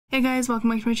Hey guys, welcome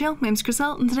back to my channel. My name's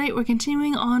Kristelle, and today we're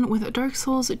continuing on with Dark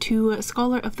Souls 2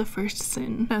 Scholar of the First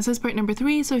Sin. Now this is part number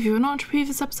 3, so if you have not watched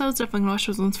previous episodes, definitely watch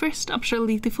those ones first. I'll be sure to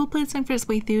leave the full playlist for this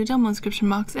playthrough down in the description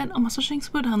box, and I'll also links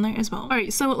down there as well.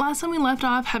 Alright, so last time we left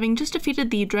off having just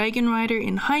defeated the dragon rider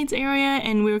in Heide's area,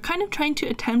 and we were kind of trying to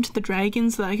attempt the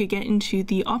dragon so that I could get into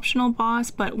the optional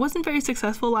boss, but wasn't very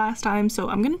successful last time, so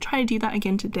I'm gonna try to do that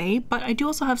again today, but I do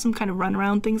also have some kind of run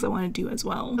around things I want to do as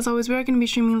well. As always, we are going to be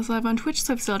streaming this live on Twitch,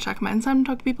 so if you still check my inside and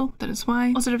talk to people, that is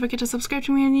why. Also, don't forget to subscribe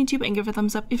to me on YouTube and give it a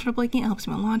thumbs up if you're liking it. It helps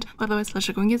me a lot. Otherwise, let's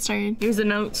just go and get started. Here's the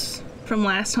notes from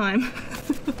last time.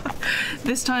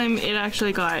 This time it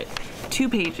actually got 2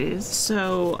 pages,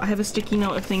 so I have a sticky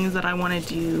note of things that I want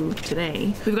to do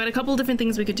today. We've got a couple different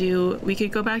things we could do. We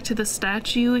could go back to the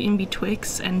statue in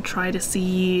Betwixt and try to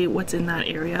see what's in that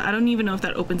area. I don't even know if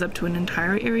that opens up to an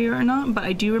entire area or not, but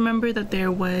I do remember that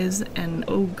there was an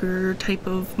ogre type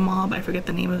of mob, I forget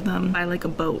the name of them, by like a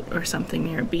boat or something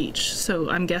near a beach, so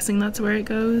I'm guessing that's where it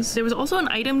goes. There was also an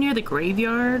item near the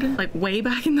graveyard, like way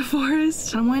back in the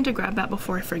forest. I wanted to grab that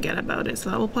before I forget about it, so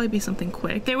that will probably be something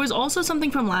quick. There was also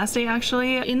something from last day actually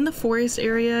in the forest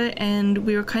area, and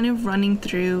we were kind of running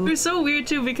through. It was so weird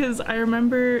too, because I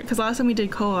remember, because last time we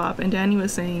did co-op and Danny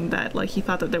was saying that like he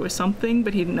thought that there was something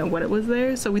but he didn't know what it was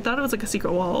there, so we thought it was like a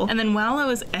secret wall, and then while I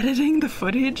was editing the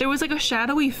footage there was like a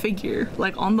shadowy figure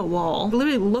like on the wall. I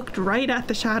literally looked right at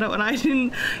the shadow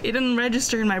and it didn't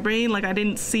register in my brain, like I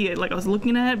didn't see it, like I was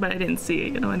looking at it but I didn't see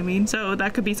it, you know what I mean? So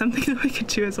that could be something that we could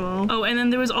do as well. Oh, and then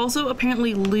there was also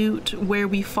apparently loot where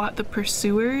we fought the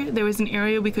pursuer. There was an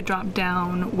area we could drop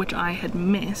down which I had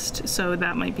missed, so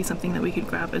that might be something that we could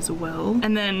grab as well.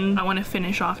 And then I want to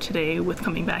finish off today with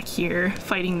coming back here,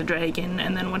 fighting the dragon,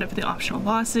 and then whatever the optional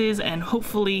boss is, and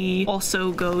hopefully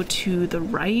also go to the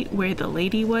right where the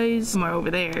lady was, somewhere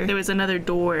over there. There was another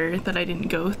door that I didn't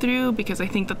go through because I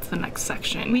think that's the next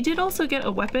section. We did also get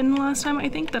a weapon last time, I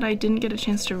think, that I didn't get a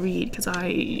chance to read because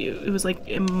it was like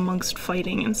amongst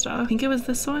fighting and stuff. I think it was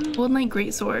this one. Old Knight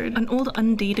Greatsword. An old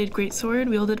undated greatsword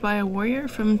wielded by a warrior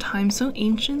from time so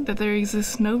ancient that there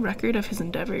exists no record of his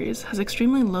endeavors. Has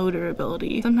extremely low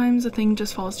durability. Sometimes a thing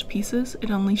just falls to pieces. It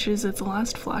unleashes its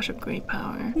last flash of great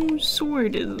power. Whose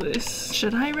sword is this?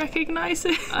 Should I recognize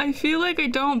it? I feel like I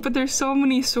don't, but there's so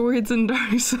many swords in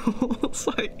Dark Souls.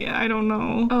 Like, yeah, I don't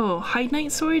know. Oh, Heide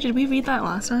Knight sword? Did we read that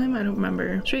last time? I don't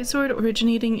remember. Straight sword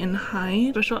originating in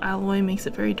Heide. Special alloy makes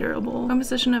it very durable.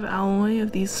 Composition of alloy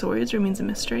of these swords remains a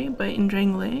mystery, but in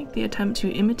DRAGONSLAYER, the attempt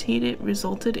to imitate it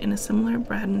resulted in a similar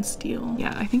Braden steel.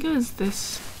 Yeah, I think it was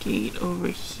this gate over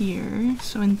here.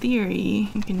 So in theory,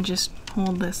 you can just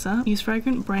hold this up. Use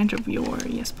fragrant branch of yore.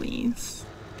 Yes, please.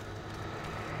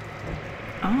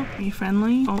 Oh, are you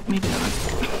friendly? Oh, maybe not.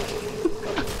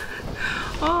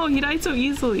 Oh, he died so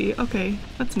easily. Okay,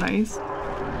 that's nice.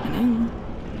 And in.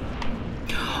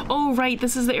 Oh, right,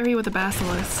 this is the area with the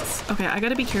basilisks. Okay, I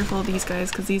gotta be careful of these guys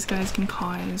because these guys can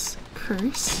cause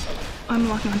curse. I'm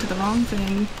locking onto the wrong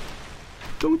thing.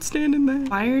 Don't stand in there.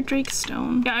 Fire Drake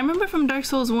Stone. Yeah, I remember from Dark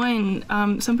Souls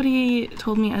 1, somebody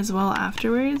told me as well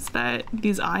afterwards that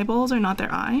these eyeballs are not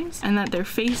their eyes and that their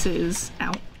faces,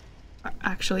 ow,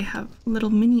 actually have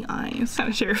little mini eyes. Kind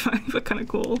of terrifying, but kind of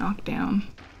cool. Knock down.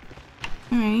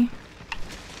 Alright.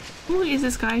 Who is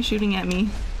this guy shooting at me?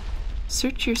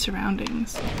 Search your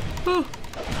surroundings. Oh.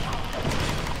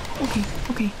 Okay,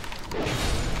 okay.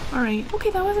 Alright. Okay,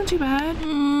 that wasn't too bad.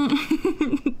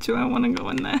 Do I want to go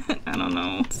in that? I don't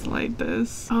know. It's like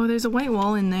this. Oh, there's a white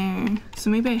wall in there. So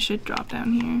maybe I should drop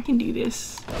down here. I can do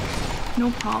this. No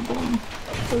problem.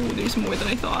 Oh, there's more than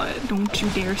I thought. Don't you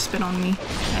dare spit on me.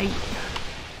 Hey.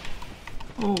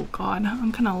 Oh god,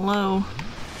 I'm kind of low.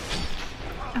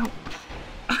 Ow.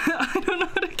 I don't know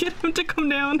how to get him to come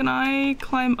down. Can I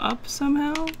climb up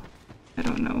somehow? I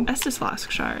don't know. Estus Flask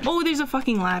Shard. Oh, there's a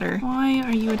fucking ladder. Why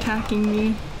are you attacking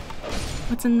me?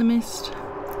 What's in the mist?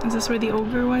 Is this where the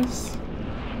ogre was?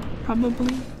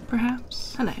 Probably,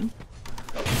 perhaps. Hello.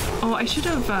 Oh, I should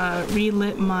have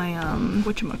relit my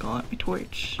whatchamacallit, my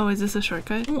torch. Oh, is this a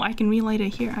shortcut? Oh, I can relight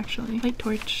it here actually. Light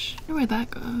torch. I wonder where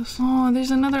that goes. Oh,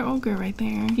 there's another ogre right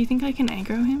there. Do you think I can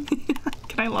aggro him?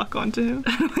 Can I lock onto him?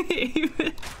 How do I aim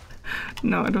it?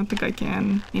 No, I don't think I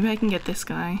can. Maybe I can get this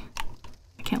guy.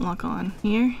 I can't lock on.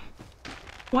 Here?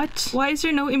 What? Why is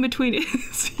there no in between?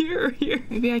 It's here or here?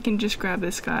 Maybe I can just grab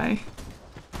this guy.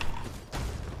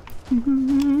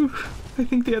 I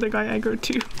think the other guy aggroed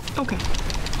too. Okay.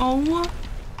 Oh.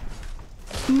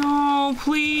 No,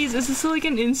 please. Is this like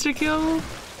an insta-kill?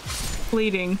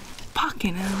 Bleeding.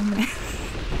 Fucking hell, man.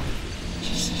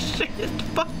 shit.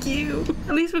 Fuck you.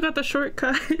 At least we got the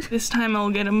shortcut. This time I'll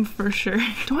get him for sure.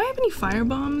 Do I have any fire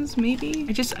bombs? Maybe?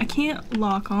 I can't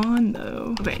lock on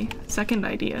though. Okay, second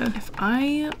idea. If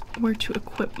I were to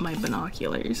equip my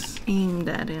binoculars aimed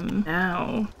at him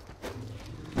now.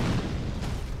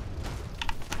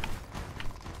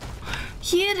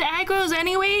 He had aggro's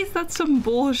anyways? That's some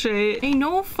bullshit. Ain't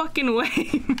no fucking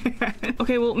way, man.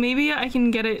 Okay, well, maybe I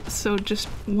can get it so just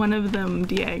one of them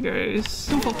de-aggros.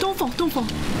 Don't fall, don't fall, don't fall.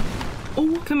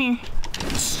 Oh, come here.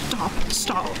 Stop,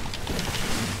 stop.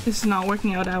 This is not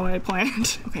working out how I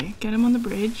planned. Okay, get him on the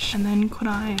bridge, and then could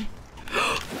I...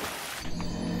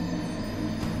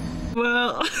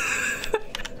 Well...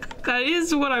 That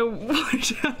is what I want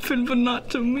to happen, but not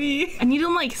to me. I need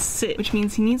him like sit, which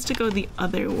means he needs to go the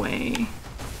other way.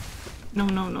 No,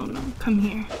 no, no, no. Come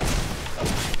here.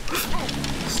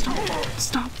 Stop,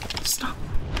 stop, stop.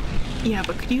 Yeah,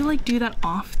 but could you like do that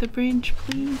off the bridge,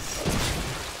 please?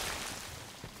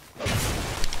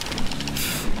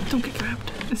 Don't get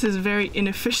grabbed. This is very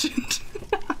inefficient,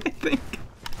 I think.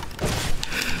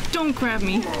 Don't grab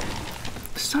me.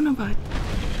 Son of a...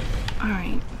 All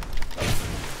right.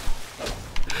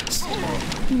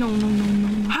 No, no, no,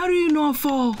 no. How do you not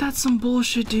fall? That's some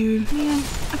bullshit, dude. Man,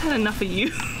 I've had enough of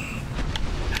you.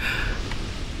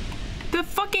 The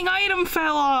fucking item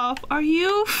fell off. Are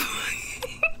you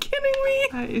kidding me?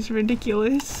 That is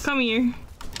ridiculous. Come here.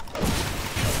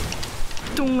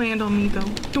 Don't land on me,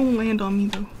 though. Don't land on me,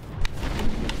 though.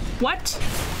 What?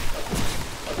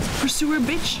 Pursuer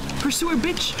bitch. Pursuer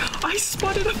bitch. I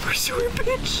spotted a pursuer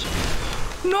bitch.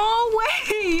 No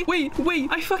way! Wait, wait,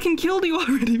 I fucking killed you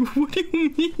already. What do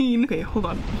you mean? Okay, hold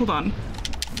on, hold on.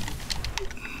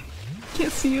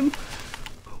 Can't see him.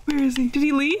 Where is he? Did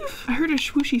he leave? I heard a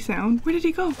swooshy sound. Where did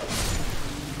he go?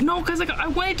 No, because like I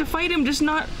wanted to fight him, just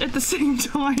not at the same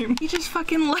time. He just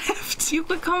fucking left. You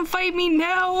could come fight me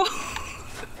now.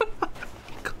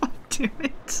 God damn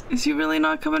it. Is he really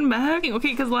not coming back?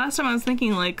 Okay, because last time I was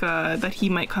thinking like that he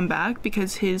might come back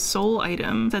because his soul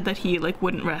item said that he like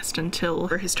wouldn't rest until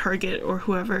his target or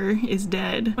whoever is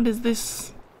dead. What is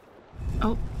this?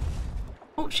 Oh.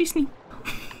 Oh, she sneaked.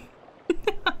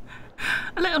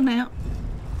 A little nap.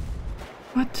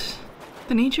 What?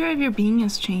 The nature of your being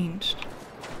has changed.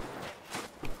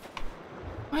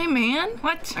 My man?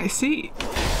 What? I see.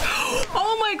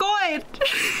 Oh my god!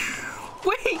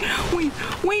 Wait, wait,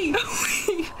 wait,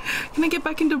 wait. Can I get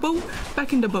back into boat?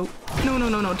 Back into boat. No, no,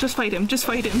 no, no. Just fight him. Just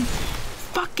fight him.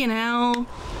 Fucking hell.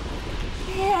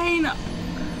 Man. I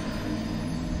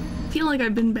feel like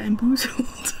I've been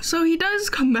bamboozled. So he does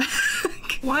come back.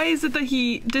 Why is it that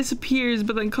he disappears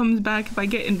but then comes back if I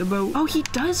get in the boat? Oh, he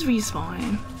does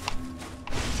respawn.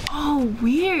 Oh,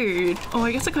 weird. Oh,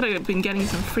 I guess I could have been getting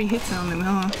some free hits on him,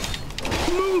 huh?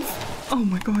 Move. Oh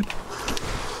my god.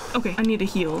 Okay, I need a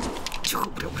heal.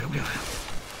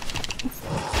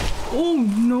 Oh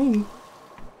no.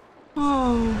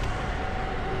 Oh.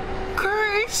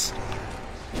 Curse!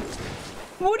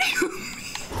 What do you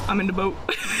mean? I'm in the boat.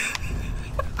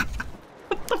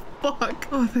 What the fuck?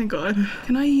 Oh, thank god.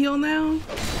 Can I heal now?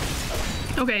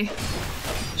 Okay.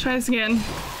 Try this again.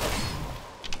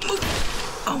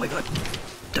 Oh my god.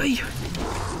 Die.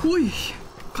 Oi.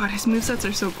 God, his movesets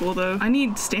are so cool though. I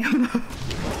need stamina.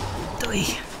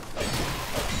 Die.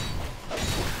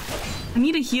 I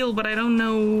need a heal, but I don't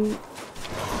know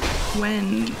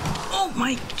when. Oh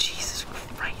my Jesus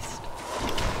Christ.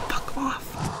 Fuck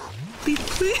off. Please,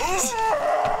 please.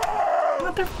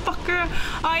 Motherfucker.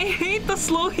 I hate the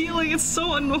slow healing. It's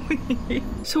so annoying.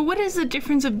 So what is the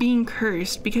difference of being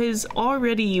cursed? Because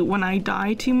already when I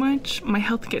die too much, my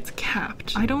health gets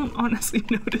capped. I don't honestly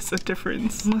notice a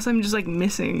difference. Unless I'm just like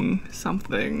missing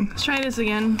something. Let's try this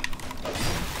again.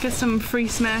 Get some free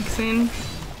smacks in.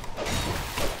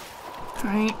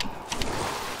 Alright.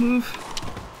 Move.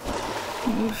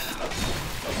 Move.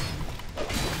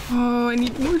 Oh, I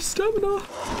need more stamina.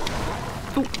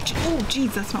 Oh,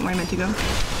 jeez, that's not where I meant to go.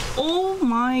 Oh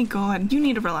my god. You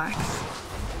need to relax.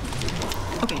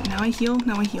 Okay, now I heal,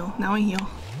 now I heal, now I heal.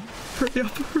 Hurry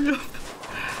up, hurry up.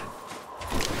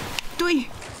 Doi!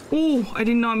 Oh, I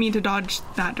did not mean to dodge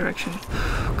that direction.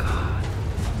 Oh god.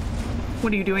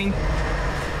 What are you doing?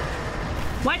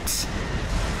 What?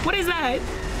 What is that?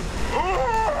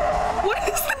 What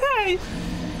is that?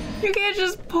 You can't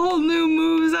just pull new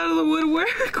moves out of the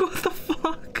woodwork. What the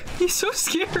fuck? He's so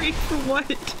scary. For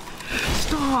what?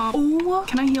 Stop. Oh,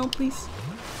 can I heal, please?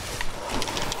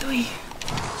 Doi.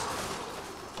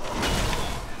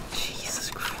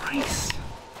 Jesus Christ.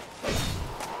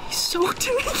 He's so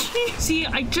tanky. See,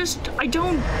 I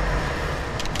don't.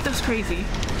 That's crazy.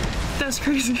 That's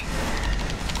crazy.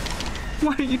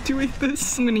 Why are you doing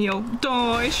this? I'm gonna heal.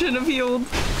 Oh, I should have healed.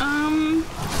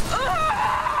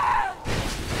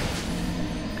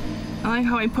 I like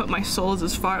how I put my souls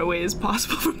as far away as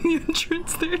possible from the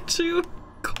entrance there too.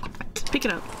 God. Pick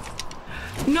it up.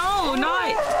 No,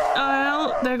 not.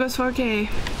 Well, there goes 4K.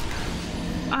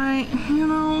 You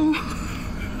know,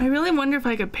 I really wonder if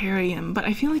I could parry him, but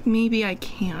I feel like maybe I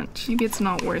can't. Maybe it's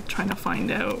not worth trying to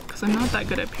find out because I'm not that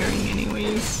good at parrying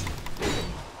anyways.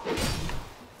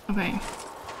 Okay.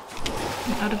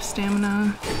 I'm out of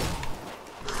stamina.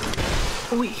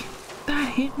 Oh, wait,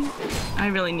 that hit me? I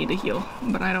really need to heal,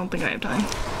 but I don't think I have time.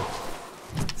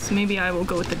 So maybe I will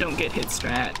go with the don't get hit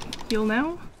strat. Heal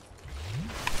now?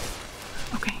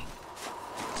 Okay.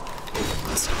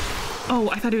 Oh,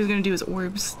 I thought he was gonna do his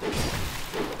orbs.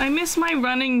 I missed my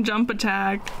running jump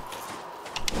attack.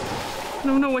 I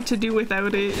don't know what to do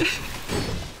without it.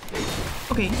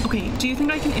 Okay, do you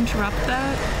think I can interrupt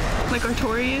that? Like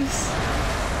Artorias?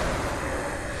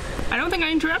 I don't think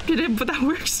I interrupted it, but that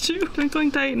works too.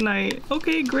 Twinkling Titanite.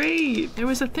 Okay, great. There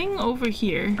was a thing over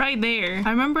here, right there.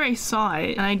 I remember I saw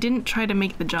it and I didn't try to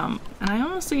make the jump. And I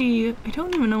honestly, I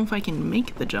don't even know if I can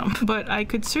make the jump, but I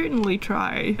could certainly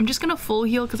try. I'm just gonna full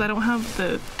heal because I don't have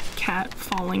the cat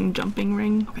falling jumping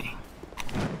ring. Okay.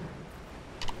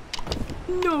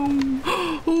 No.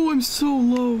 Oh, I'm so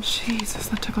low. Jesus,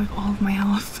 that took like all of my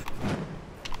health.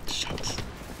 Shit.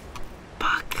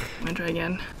 Fuck. I'm gonna try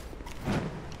again.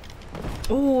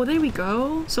 Oh, there we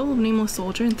go. Soul of Nameless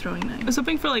Soldier and Throwing Knife. I was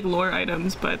hoping for like lore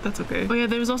items, but that's okay. Oh yeah,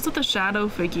 there was also the shadow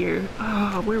figure.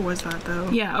 Oh, where was that though?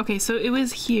 Yeah, okay, so it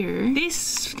was here.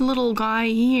 This little guy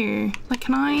here. Like,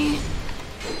 can I?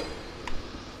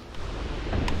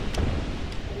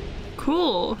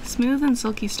 Cool. Smooth and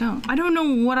silky stone. I don't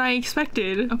know what I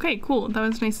expected. Okay, cool. That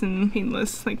was nice and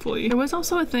painless, thankfully. There was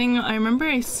also a thing I remember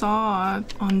I saw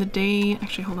on the day.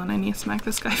 Actually, hold on. I need to smack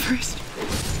this guy first.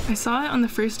 I saw it on the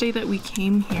first day that we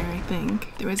came here, I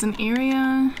think. There was an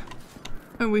area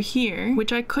over here,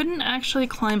 which I couldn't actually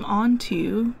climb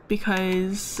onto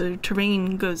because the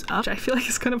terrain goes up. I feel like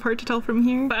it's kind of hard to tell from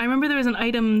here. But I remember there was an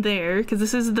item there because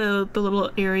this is the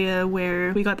little area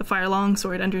where we got the fire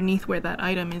longsword underneath where that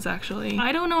item is actually.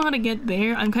 I don't know how to get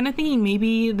there. I'm kind of thinking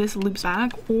maybe this loops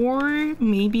back or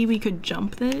maybe we could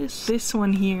jump this. This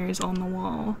one here is on the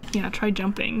wall. Yeah, try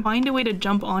jumping. Find a way to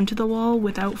jump onto the wall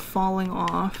without falling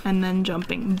off and then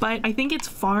jumping. But I think it's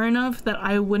far enough that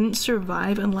I wouldn't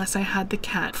survive unless I had the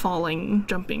cat falling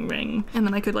jumping ring, and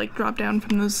then I could like drop down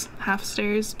from those half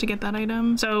stairs to get that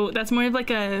item. So that's more of like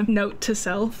a note to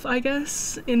self, I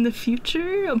guess, in the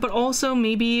future, but also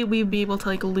maybe we'd be able to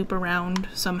like loop around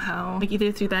somehow, like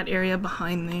either through that area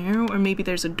behind there or maybe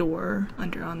there's a door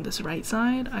under on this right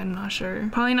side. I'm not sure.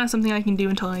 Probably not something I can do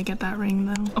until I get that ring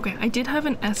though. Okay, I did have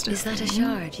an Estus. Is that a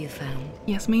shard you found?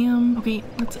 Yes, ma'am. Okay,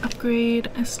 let's upgrade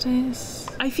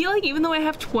Estus. I feel like even though I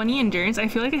have 20 endurance, I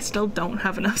feel like I still don't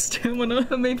have enough stamina.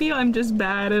 Maybe I'm just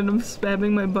bad and I'm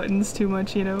spamming my buttons too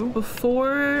much, you know?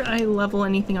 Before I level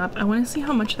anything up, I want to see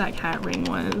how much that cat ring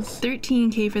was.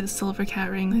 13k for the silver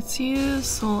cat ring. Let's use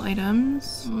soul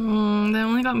items. That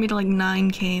only got me to like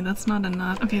 9k. That's not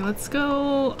enough. Okay, let's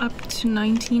go up to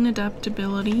 19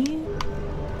 adaptability.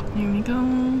 There we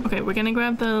go. Okay, we're gonna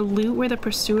grab the loot where the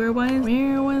pursuer was.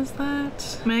 Where was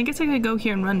that? I mean, I guess I could go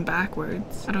here and run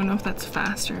backwards. I don't know if that's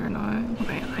faster or not.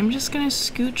 Okay, I'm just gonna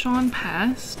scooch on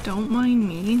past. Don't mind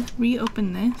me.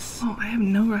 Reopen this. Oh, I have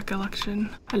no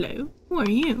recollection. Hello? Who are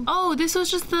you? Oh, this was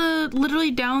just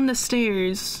literally down the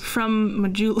stairs from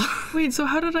Majula. Wait, so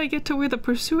how did I get to where the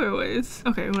pursuer was?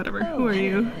 Okay, whatever. Oh, who are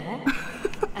you?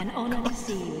 An honor to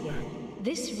see you again.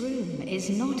 This room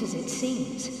is not as it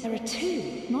seems. There are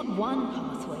two, not one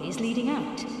pathways leading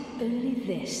out. Only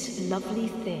this lovely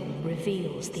thing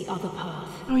reveals the other path.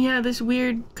 Oh yeah, this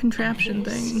weird contraption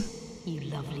thing. You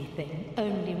lovely thing,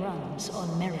 only runs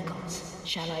on miracles.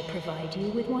 Shall I provide you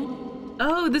with one?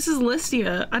 Oh, this is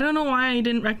Listia. I don't know why I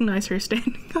didn't recognize her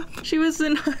standing up. She was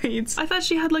in heights. I thought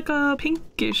she had like a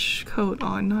pinkish coat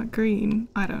on, not green.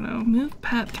 I don't know. Move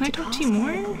path. Can I talk to you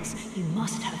more? Miracles, you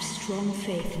must have strong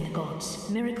faith in the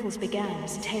gods. Miracles began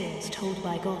as tales told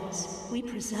by gods. We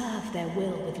preserve their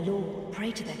will with lore,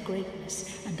 pray to their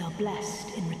greatness, and are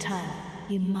blessed in return.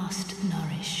 You must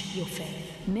nourish your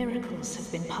faith. Miracles have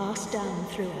been passed down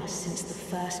through us since the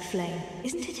first flame.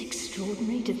 Isn't it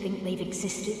extraordinary to think they've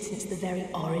existed since the very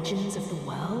origins of the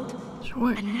world?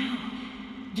 Sure. And now,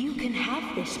 you can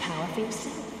have this power for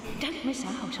yourself. Don't miss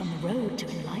out on the road to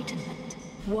enlightenment.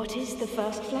 What is the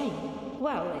first flame?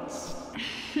 Well, it's...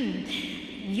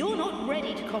 You're not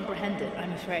ready to comprehend it,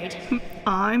 I'm afraid.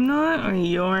 I'm not, or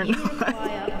you're You not?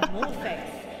 require more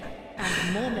faith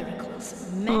and more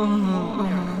miracles. Many more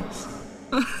miracles.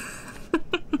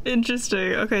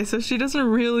 Interesting. Okay, so she doesn't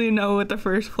really know what the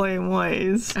first flame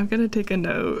was. I'm gonna take a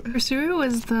note. Pursuer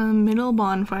was the middle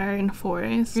bonfire in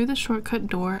forest. Through the shortcut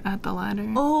door at the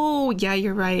ladder. Oh, yeah,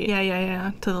 you're right.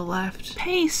 Yeah. To the left.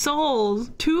 Pay souls.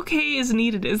 2K is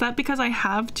needed. Is that because I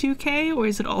have 2K or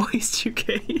is it always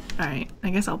 2K? All right, I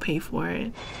guess I'll pay for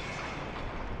it.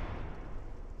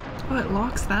 Oh, it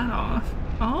locks that off.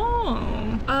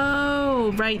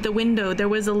 Oh, right, the window. There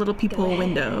was a little peephole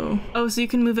window. Oh, so you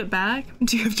can move it back?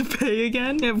 Do you have to pay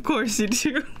again? Yeah, of course you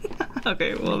do.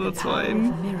 Okay, well, that's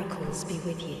fine. Miracles be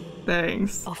with you.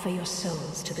 Thanks. Offer your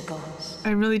souls to the gods.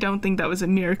 I really don't think that was a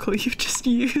miracle you just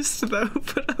used, though,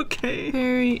 but okay.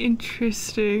 Very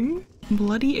interesting.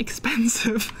 Bloody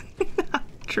expensive.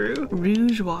 True.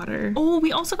 Rouge water. Oh,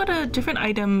 we also got a different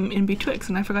item in Betwixt,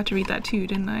 and I forgot to read that too,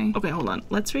 didn't I? Okay, hold on.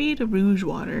 Let's read rouge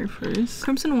water first.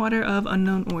 Crimson water of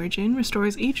unknown origin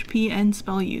restores HP and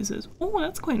spell uses. Oh,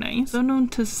 that's quite nice. Though known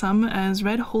to some as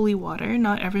red holy water,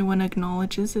 not everyone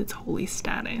acknowledges its holy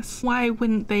status. Why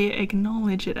wouldn't they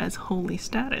acknowledge it as holy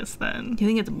status then? You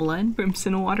think it's blood?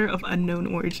 Crimson water of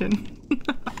unknown origin.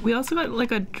 We also got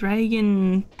like a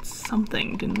dragon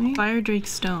something, didn't we? Fire Drake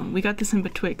Stone. We got this in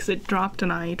Betwixt. It dropped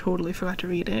and I totally forgot to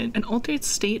read it. An altered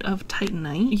state of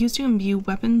Titanite used to imbue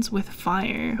weapons with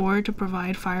fire or to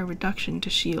provide fire reduction to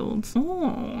shields.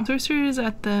 Oh. Sorcerers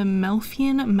at the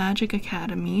Melfian Magic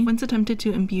Academy once attempted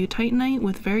to imbue Titanite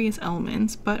with various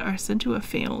elements, but are said to have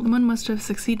failed. Someone must have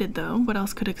succeeded though. What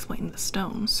else could explain the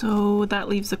stone? So that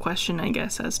leaves the question, I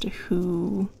guess, as to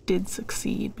who did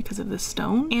succeed because of this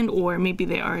stone, and or maybe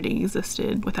they already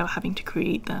existed without having to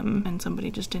create them and somebody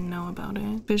just didn't know about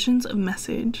it. Visions of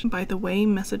message. By the way,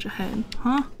 message ahead.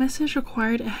 Huh? Message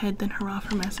required ahead, then hurrah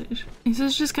for message. This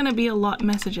is just gonna be a lot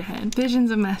message ahead.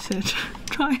 Visions of message.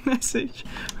 Try message.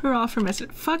 Hurrah for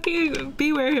message. Fucking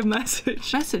beware of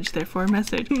message. Message, therefore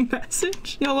message.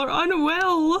 Message? Y'all are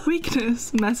unwell.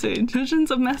 Weakness. Message.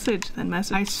 Visions of message, then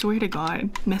message. I swear to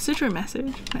God. Message or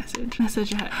message? Message.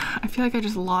 Message ahead. I feel like I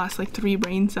just lost like 3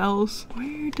 brain cells.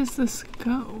 Where does this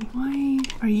go? Why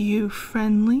are you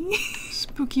friendly?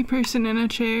 Spooky person in a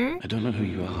chair? I don't know who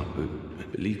you are,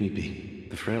 but leave me be.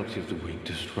 The frailty of the weak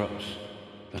disrupts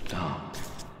the dark.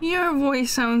 Your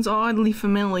voice sounds oddly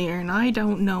familiar and I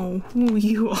don't know who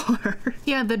you are.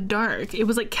 Yeah, the dark. It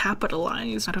was like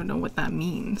capitalized. I don't know what that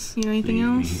means. You know anything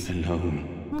else? Leave me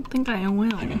alone. I don't think I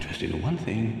will. I'm interested in one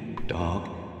thing, dark.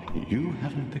 You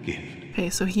haven't the gift. Okay,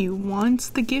 so he wants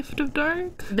the gift of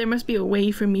dark? There must be a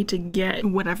way for me to get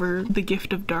whatever the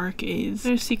gift of dark is.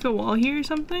 There's a secret wall here or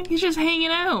something? He's just hanging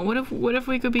out. What if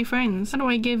we could be friends? How do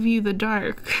I give you the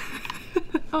dark?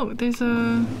 Oh, there's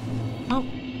a... Oh.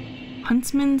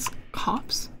 Huntsman's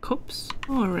Copse?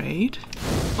 Alright.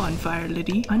 Bonfire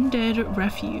Liddy. Undead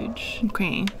Refuge.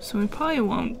 Okay, so we probably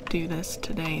won't do this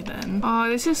today then. Oh,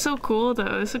 this is so cool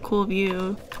though. This is a cool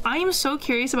view. I am so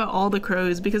curious about all the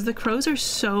crows because the crows are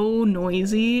so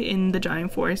noisy in the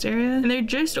giant forest area and they're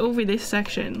just over this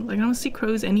section. Like I don't see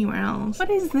crows anywhere else. What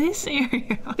is this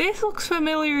area? This looks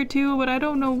familiar too, but I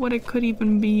don't know what it could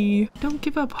even be. Don't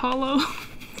give up, Hollow.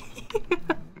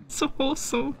 So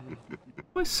wholesome.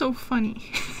 What's so funny?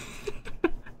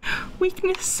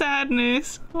 Weakness,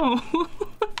 sadness. Oh,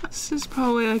 this is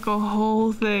probably like a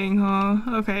whole thing, huh?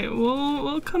 Okay,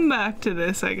 we'll come back to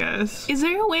this, I guess. Is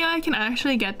there a way I can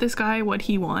actually get this guy what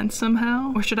he wants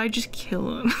somehow? Or should I just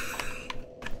kill him?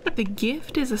 The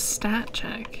gift is a stat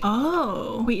check.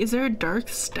 Oh, wait, is there a dark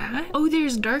stat? Oh,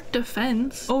 there's dark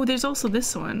defense. Oh, there's also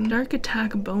this one. Dark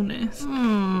attack bonus.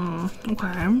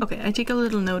 Okay. Okay, I take a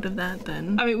little note of that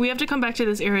then. I mean, we have to come back to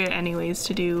this area anyways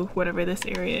to do whatever this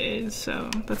area is, so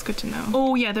that's good to know.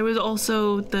 Oh yeah, there was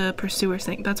also the pursuer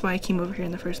thing. That's why I came over here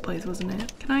in the first place, wasn't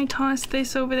it? Can I toss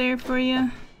this over there for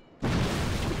you?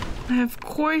 Of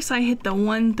course I hit the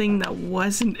one thing that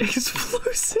wasn't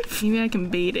explosive. Maybe I can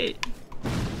bait it.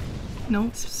 No.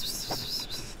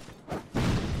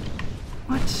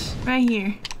 What? Right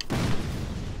here.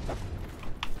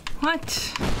 What?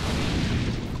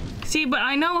 See, but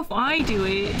I know if I do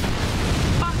it.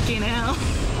 Fucking hell.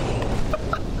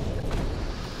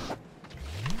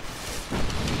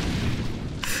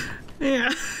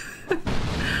 Yeah.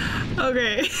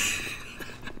 Okay.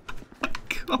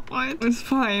 Come on. It's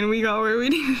fine. We got where we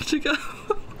needed to go.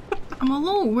 I'm a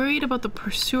little worried about the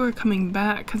pursuer coming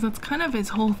back because that's kind of his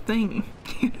whole thing,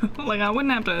 you know? Like I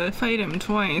wouldn't have to fight him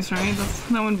twice, right?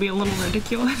 That would be a little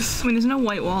ridiculous. I mean, there's no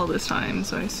white wall this time,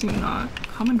 so I assume not.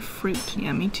 Common fruit.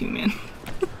 Yeah, me too, man.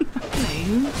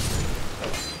 Hello.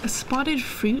 A spotted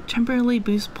fruit temporarily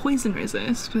boosts poison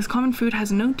resist. This common fruit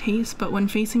has no taste, but when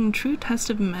facing true test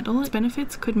of metal, its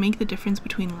benefits could make the difference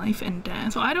between life and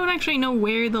death. So I don't actually know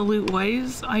where the loot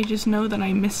was. I just know that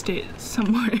I missed it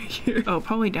somewhere here. Oh,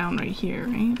 probably down right here,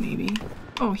 right? Maybe.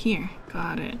 Oh, here.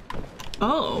 Got it.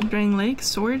 Oh, Dragon Lake,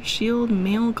 sword, shield,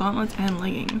 mail, gauntlets, and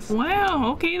leggings.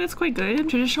 Wow, okay, that's quite good.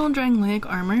 Traditional Dragon Lake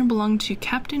armor belonged to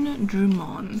Captain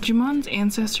Drummond. Drummond's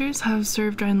ancestors have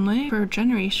served Dragon Lake for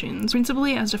generations,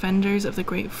 principally as defenders of the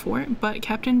Great Fort, but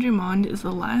Captain Drummond is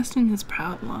the last in his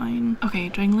proud line. Okay,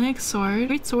 Dragon Lake sword,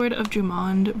 Great Sword of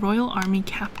Drummond, Royal Army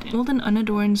Captain. Old and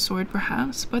unadorned sword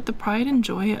perhaps, but the pride and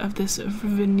joy of this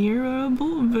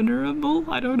venerable,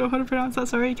 I don't know how to pronounce that,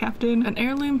 sorry, captain. An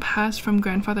heirloom passed from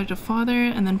grandfather to father,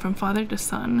 and then from father to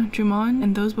son. Drummond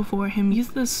and those before him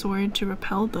used this sword to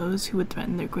repel those who would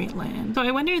threaten their great land. So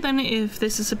I wonder then if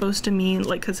this is supposed to mean,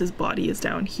 like, because his body is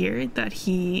down here, that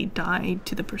he died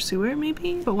to the pursuer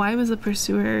maybe? But why was the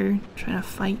pursuer trying to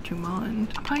fight Drummond?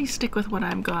 I'll probably stick with what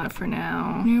I've got for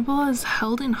now. Venerable is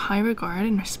held in high regard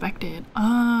and respected.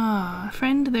 Ah,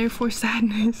 friend therefore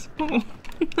sadness. Oh.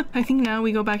 I think now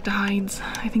we go back to Heide's.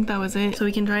 I think that was it. So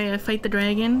we can try to fight the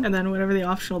dragon and then whatever the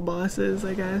optional boss is,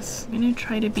 I guess. I'm gonna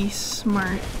try to be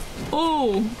smart.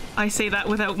 Oh! I say that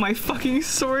without my fucking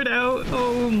sword out.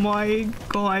 Oh my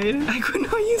god. I could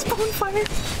not use bonfire.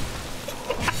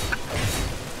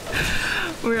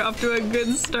 We're off to a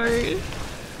good start.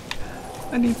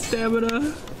 I need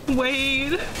stamina.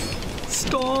 Wait.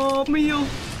 Stop me.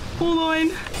 Hold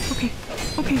on. Okay.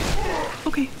 Okay.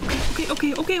 Okay. Okay.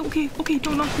 Okay. Okay. Okay. Okay.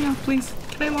 Don't knock me off, please.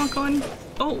 Can I lock on?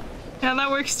 Oh, yeah,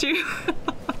 that works too.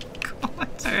 God.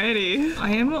 Alrighty. I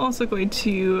am also going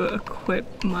to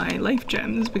equip my life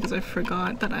gems because I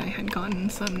forgot that I had gotten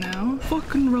some now.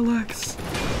 Fucking relax.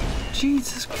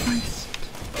 Jesus Christ.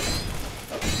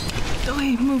 Oh,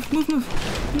 hey, move, move,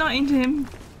 move. Not into him.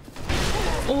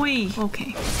 Oi.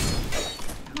 Okay.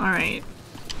 Alright.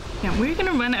 Yeah, we're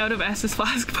gonna run out of Estus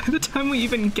Flask by the time we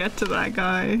even get to that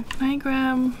guy. Can I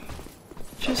grab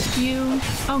just you?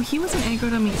 Oh, he wasn't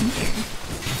aggroed on me either.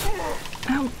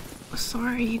 Ow.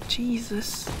 Sorry,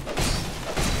 Jesus.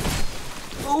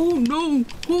 Oh no!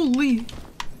 Holy!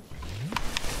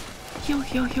 Heal,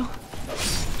 heal, heal.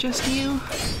 Just you.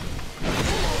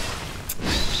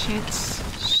 Shit.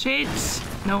 Shit!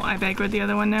 No, I've aggroed the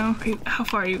other one now. How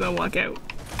far are you gonna walk out?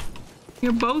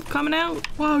 You're both coming out?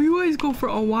 Wow, you guys go for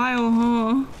a while,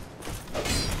 huh?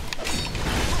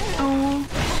 Oh.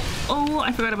 Oh,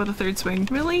 I forgot about the third swing.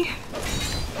 Really?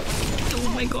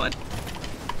 Oh my god.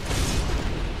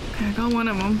 Okay, I got one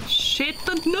of them. Shit,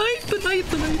 the knife, the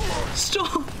knife, the knife.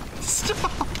 Stop.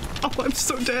 Stop. Oh, I'm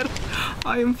so dead.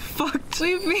 I am fucked.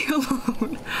 Leave me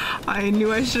alone. I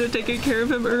knew I should have taken care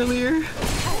of him earlier.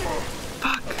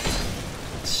 Fuck.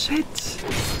 Shit.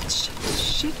 Shit.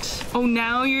 Shit. Oh,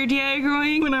 now you're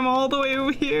de-aggroing when I'm all the way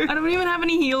over here. I don't even have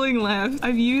any healing left.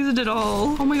 I've used it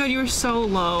all. Oh my god, you were so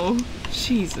low.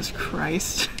 Jesus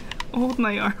Christ. Hold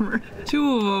my armor.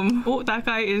 Two of them. Oh, that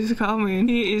guy is coming.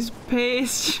 He is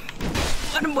pissed.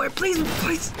 One more, please,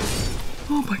 please.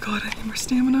 Oh my god, I need more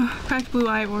stamina. Cracked blue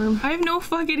eye orb. I have no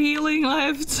fucking healing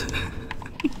left.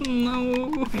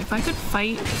 No. Okay, if I could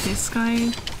fight this guy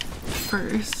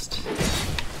first.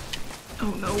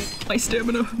 Oh no, my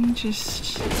stamina.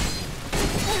 Just...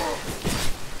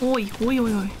 Oi, oi,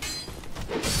 oi, oi.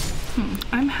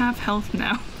 I'm half health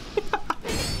now.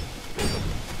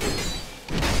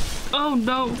 Oh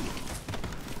no.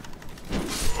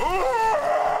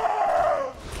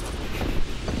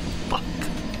 Fuck.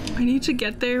 I need to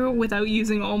get there without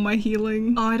using all my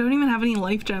healing. Oh, I don't even have any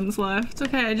life gems left.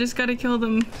 Okay, I just gotta kill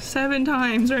them 7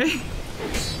 times, right?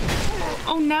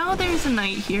 Oh, now there's a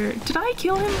knight here. Did I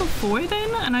kill him before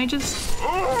then? And I just...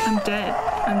 I'm dead.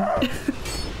 I'm...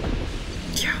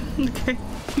 Yeah, okay.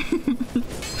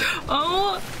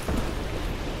 Oh!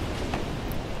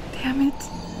 Damn it.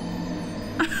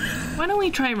 Why don't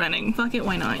we try running? Fuck it,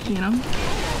 why not, you know?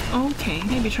 Okay,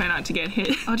 maybe try not to get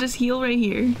hit. I'll just heal right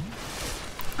here.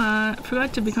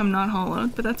 Forgot to become not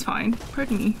hollowed, but that's fine.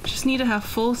 Pardon me. Just need to have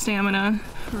full stamina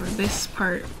for this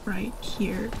part right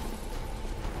here.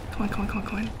 Come on, come on, come on,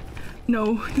 come on.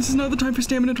 No, this is not the time for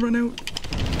stamina to run out.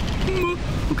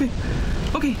 Okay.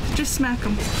 Okay, just smack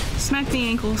him. Smack the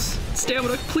ankles.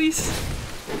 Stamina, please.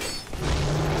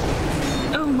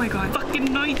 Oh my god. Fucking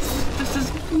knights. This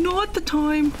is not the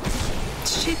time.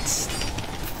 Shit.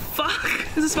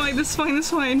 Fuck. This is fine, this is fine, this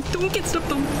is fine. Don't get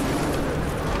stepped on.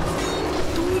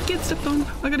 Don't get stepped on.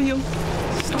 I gotta heal.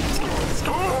 Stop, stop,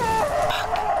 stop.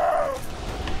 Fuck.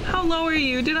 How low are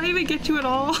you? Did I even get you at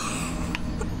all?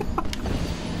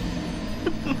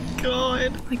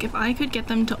 God. Like, if I could get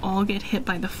them to all get hit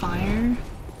by the fire,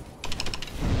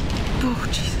 Oh,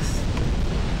 Jesus.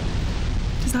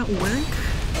 Does that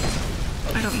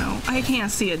work? I don't know. I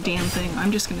can't see a damn thing.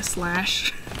 I'm just gonna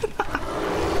slash.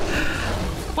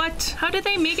 What? How did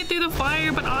they make it through the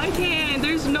fire, but I can't?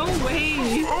 There's no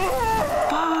way.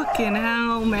 Fucking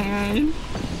hell, man.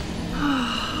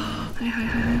 Hi.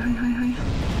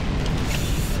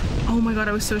 Oh my god,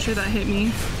 I was so sure that hit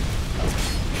me.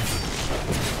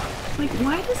 Like,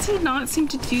 why does he not seem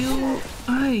to do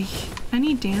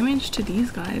any damage to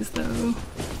these guys, though?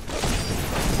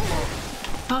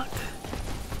 Fuck.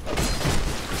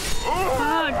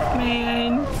 Fuck,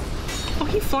 man. Oh,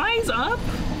 he flies up?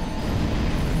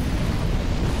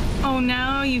 Oh,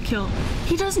 now you kill.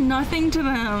 He does nothing to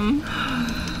them.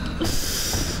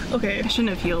 Okay, I shouldn't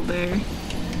have healed there.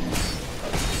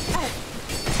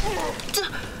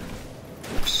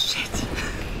 Shit.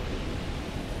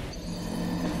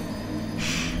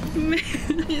 Man,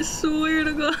 I swear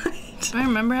to God. Do I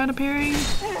remember how to parry?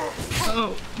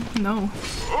 Oh, no.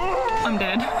 I'm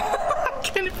dead. I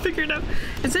can't figure it out.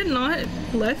 Is it not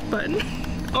left button?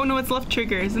 Oh no, it's left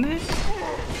trigger, isn't it?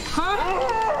 Huh?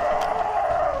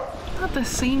 Not the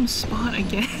same spot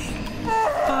again.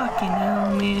 Fucking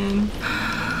hell, man.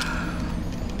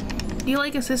 Do you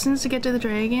like assistance to get to the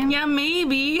dragon? Yeah,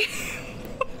 maybe.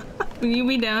 Will you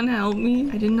be down to help me?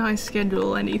 I didn't know I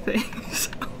schedule anything, so.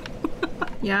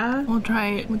 Yeah, we'll try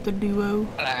it with the duo.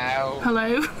 Hello.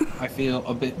 Hello. I feel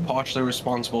a bit partially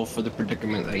responsible for the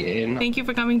predicament that you're in. Thank you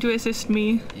for coming to assist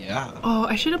me. Yeah. Oh,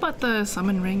 I should have bought the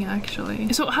summon ring,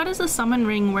 actually. So how does the summon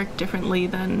ring work differently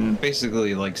than...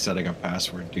 Basically like setting a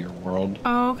password to your world.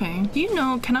 Oh, okay. Do you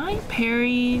know, can I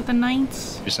parry the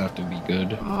knights? You just have to be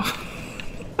good. Oh.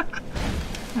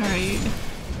 Alright.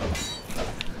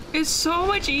 It's so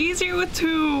much easier with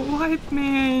two. What,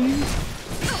 man?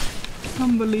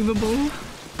 Unbelievable.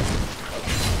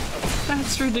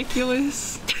 That's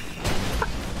ridiculous.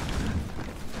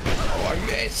 Oh, I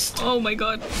missed. Oh my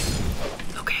god.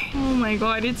 Okay. Oh my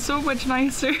god, it's so much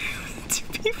nicer with two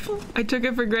people. I took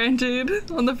it for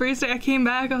granted. On the first day I came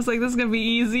back, I was like, this is gonna be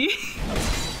easy.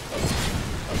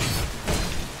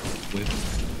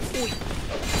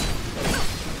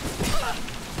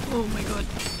 Oh my god.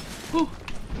 Oh.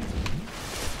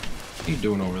 What are you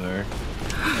doing over there?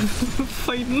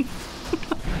 Fighting.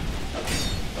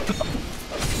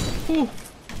 Oh.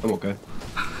 I'm okay.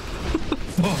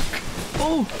 Fuck.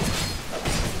 Oh.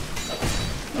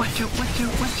 Watch out, watch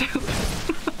out, watch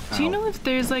out. Do you know if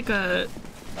there's like a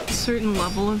certain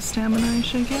level of stamina I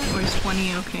should get? Or is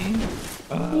 20 okay?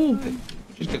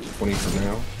 Just get to 20 for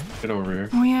now. Get over here.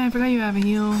 Oh yeah, I forgot you have a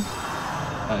heal.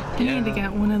 I need to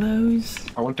get one of those.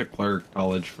 I went to cleric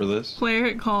college for this.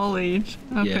 Cleric college.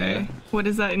 Okay. Yeah. What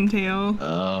does that entail?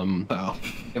 Well,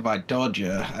 if I told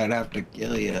you, I'd have to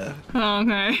kill you. Oh,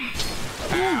 okay.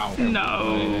 Ow.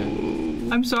 No.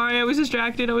 I'm sorry, I was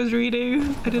distracted. I was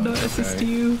reading. I did not assist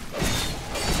you.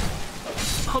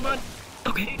 Hold on.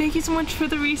 Okay. Thank you so much for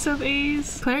the resub,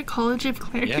 A's. Cleric College of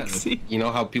Clerics. Yeah, you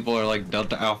know how people are like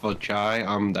Delta Alpha Chi?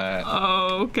 I'm that.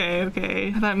 Oh, okay,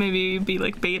 okay. I thought maybe it'd be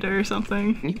like beta or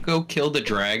something. Can you go kill the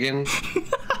dragon?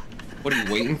 What, are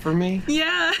you waiting for me?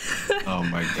 Yeah. Oh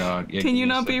my god. Yeah, Can you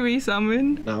not be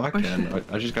resummoned? No, I can.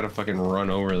 I just gotta fucking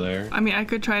run over there. I mean, I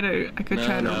could try to.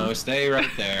 No, stay right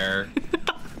there.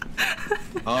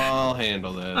 I'll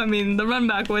handle that. I mean, the run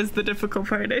back was the difficult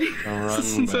part. No,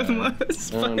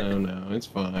 it's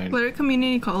fine. Cleric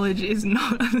Community College is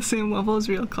not on the same level as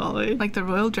real college. Like the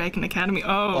Royal Dragon Academy.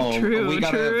 Oh, true, we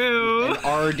got true. An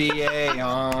RDA,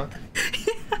 huh?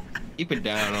 Keep it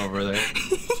down over there.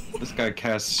 This guy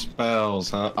casts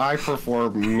spells, huh? I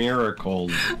perform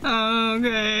miracles. Oh,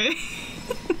 okay.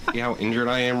 See how injured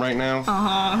I am right now?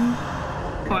 Uh-huh.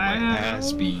 Wow. My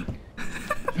ass beat.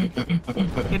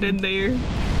 Get in there.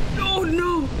 Oh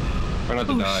no! Try not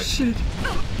to die. Shit.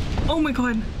 Oh my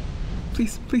god.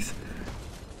 Please, please.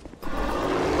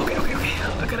 Okay.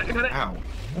 I got it. Ow.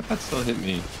 That still hit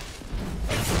me.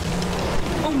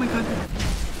 Oh my god.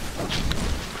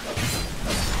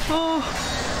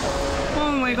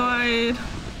 Oh my god.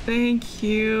 Thank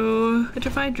you.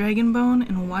 Petrified Dragon Bone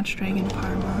and Watch Dragon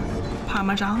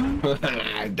Parmesan.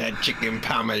 That chicken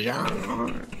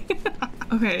parmesan.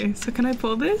 Okay, so can I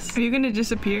pull this? Are you gonna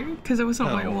disappear? Because it was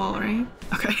on my No. wall, right?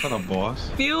 Okay. Not a boss.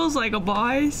 Feels like a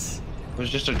boss. It was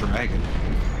just a dragon.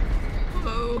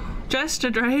 Oh, just a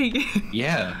dragon.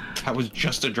 Yeah, that was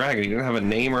just a dragon. He didn't have a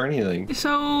name or anything.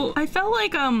 So I felt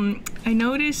like I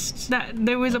noticed that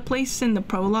there was a place in the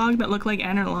prologue that looked like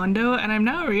Anne Orlando, and I'm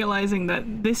now realizing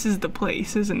that this is the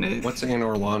place, isn't it? What's Anne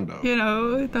Orlando? You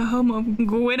know, the home of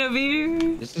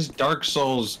Guinevere. This is Dark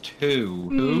Souls 2.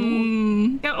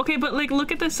 Who? Yeah, okay, but like,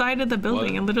 look at the side of the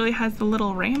building. What? It literally has the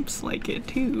little ramps like it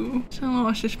too. It's a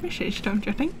little suspicious, don't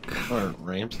you think? Those aren't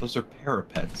ramps, those are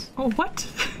parapets. Oh, what?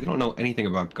 You don't know anything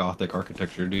about Gothic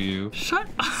architecture, do you? Shut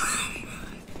up.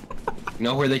 You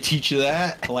know where they teach you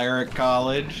that? Cleric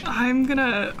College. I'm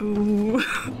gonna... Ooh.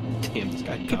 Damn, this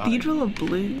guy died. Cathedral of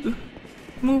Blue.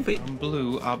 Move it. I'm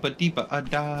blue, abba deepa, I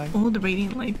die. Old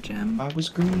Radiant Life gem. If I was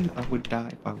green, I would die.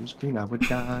 If I was green, I would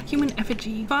die. Human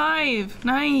effigy. 5.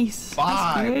 Nice. 5.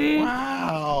 That's good.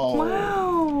 Wow.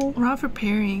 Wow. Raw for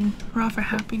parrying. Raw for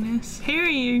happiness.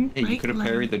 Parrying. Hey, you could have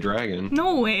parried the dragon.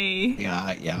 No way.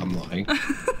 Yeah, I'm lying.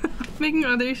 Making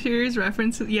other shares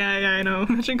references. Yeah, I know.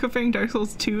 Imagine comparing Dark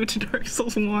Souls 2 to Dark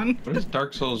Souls 1. What is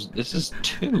Dark Souls? This is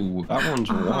 2. That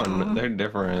one's 1. They're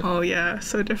different. Oh yeah,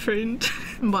 so different.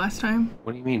 Boss time.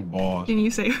 What do you mean, boss? Didn't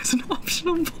you say it was an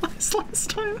optional boss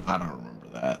last time? I don't remember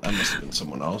that. That must have been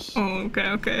someone else. Oh,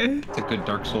 okay. It's a good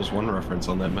Dark Souls 1 reference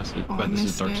on that message. Oh, But this is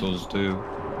missed Dark it. Souls 2.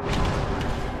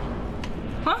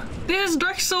 Huh? This is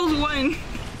Dark Souls 1.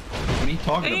 What are you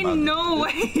talking about? Ain't no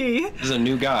way. This is a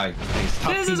new guy. Hey,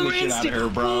 stop This is beating the shit out of her,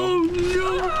 bro. Oh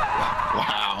no.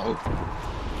 Wow.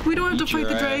 We don't have to fight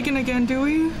the dragon again, do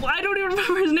we? Well, I don't even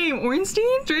remember his name. Ornstein?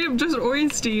 Straight up just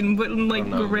Ornstein, but in like I don't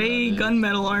know who gray that is.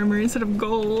 gunmetal armor instead of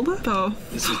gold. The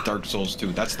This is Dark Souls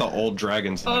 2. That's the old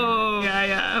Dragon Slayer. Oh,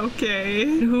 yeah, okay.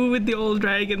 Who would the old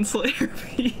Dragon Slayer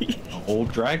be? The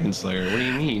old Dragon Slayer. What do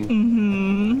you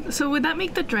mean? So would that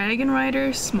make the Dragon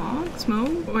Rider Smoke?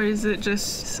 Or is it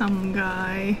just some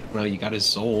guy? Well, you got his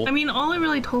soul. I mean, all it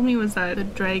really told me was that the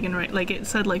Dragon Rider, like it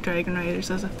said like Dragon Riders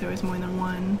as if there was more than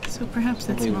one. So perhaps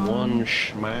it's Only not. one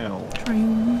schmal.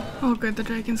 True. Oh good, the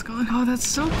dragon's gone. Oh, that's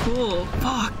so cool.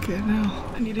 Fuck, no.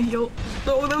 I need to heal.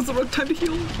 Oh, that was the wrong time to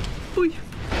heal. Oi.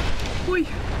 Oi.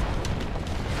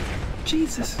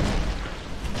 Jesus.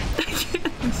 I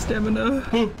can't. My stamina.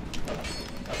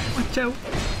 Watch out.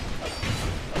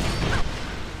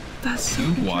 That's so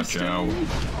You watch interesting.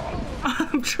 out.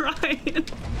 I'm trying.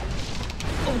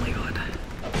 Oh my god.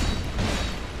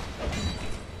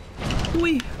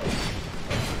 Oi.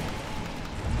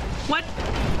 What?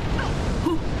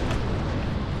 Oh.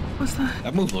 What's that?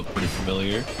 That move looked pretty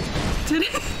familiar. Did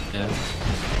it? Yeah.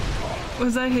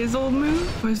 Was that his old move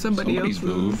or somebody Somebody's else's?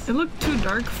 move. It looked too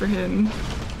dark for him.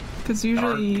 Because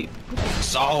usually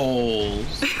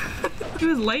Souls. he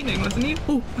was lightning, wasn't he?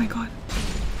 Oh my god.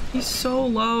 He's so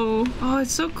low. Oh,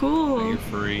 it's so cool. You're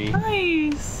free.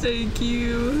 Nice. Thank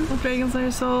you. Old Dragon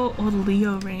Slayer Soul. Old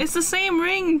Leo ring. It's the same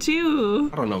ring too.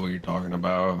 I don't know what you're talking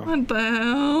about. What the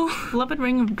hell? Beloved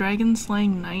Ring of Dragon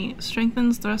Slaying Knight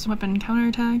strengthens thrust weapon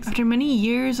counterattacks. After many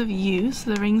years of use,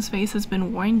 the ring's face has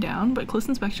been worn down, but close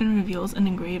inspection reveals an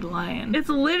engraved lion. It's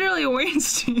literally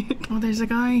Ornstein. Oh, there's a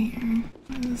guy here.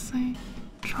 What does this say?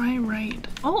 Try right.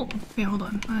 Oh, okay, hold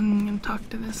on. I'm gonna talk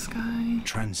to this guy.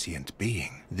 Transient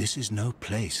being, this is no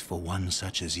place for one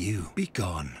such as you. Be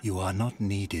gone. You are not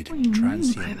needed. What do you mean by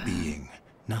Transient that? being.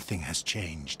 Nothing has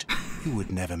changed. You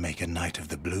would never make a Knight of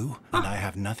the Blue, and I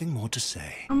have nothing more to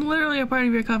say. I'm literally a part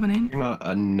of your covenant. You're not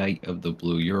a Knight of the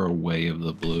Blue. You're a Way of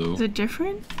the Blue. Is it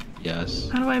different? Yes.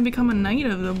 How do I become a Knight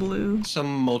of the Blue?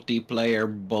 Some multiplayer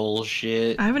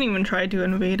bullshit. I haven't even tried to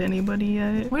invade anybody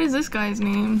yet. What is this guy's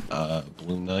name?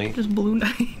 Blue Knight. Just Blue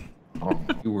Knight. Oh,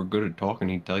 if you were good at talking,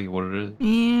 he'd tell you what it is.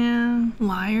 Yeah.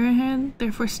 Liar ahead.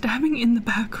 Therefore stabbing in the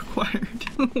back required.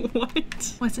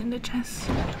 What? What's in the chest?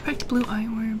 Perfect blue eye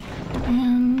orb.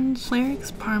 And Cleric's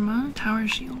Parma. Tower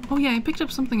shield. Oh yeah, I picked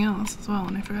up something else as well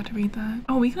and I forgot to read that.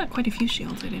 Oh, we got quite a few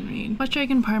shields I didn't read. West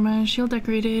Dragon Parma. Shield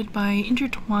decorated by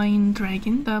intertwined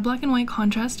dragon. The black and white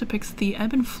contrast depicts the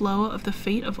ebb and flow of the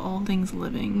fate of all things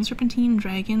living. Serpentine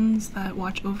dragons that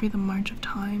watch over the march of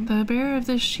time. The bearer of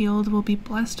this shield will be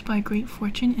blessed by great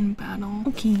fortune in battle.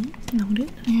 Okay,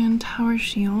 noted. And Tower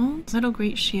Shield. Metal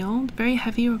Great Shield. Very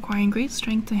heavy, requiring great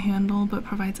strength to handle, but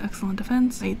provides excellent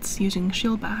defense. Fights using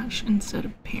Shield Bash instead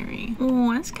of parry.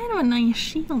 Oh, that's kind of a nice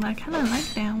shield. I kind of like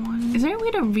that one. Is there a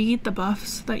way to read the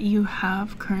buffs that you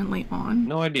have currently on?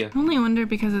 No idea. I only wonder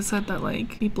because it said that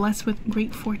like be blessed with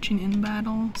great fortune in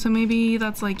battle. So maybe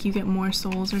that's like you get more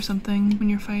souls or something when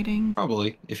you're fighting.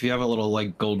 Probably. If you have a little,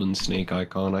 like, golden snake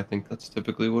icon, I think that's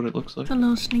typically what it looks like. It's a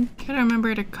little snake. Gotta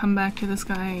remember to come back to this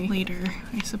guy later,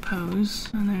 I suppose.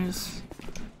 And there's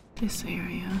this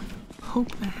area.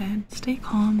 Hope ahead. Stay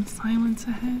calm. Silence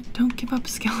ahead. Don't give up,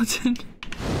 skeleton.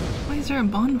 Why is there a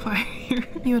bonfire here?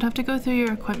 You would have to go through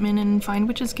your equipment and find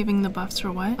which is giving the buffs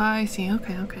for what. I see.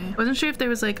 Okay, okay. Wasn't sure if there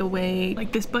was like a way,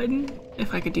 like this button,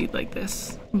 if I could do like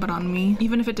this, but on me.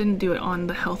 Even if it didn't do it on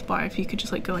the health bar, if you could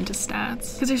just like go into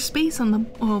stats. Because there's space on the,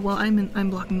 oh, well, I'm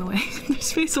blocking the way. There's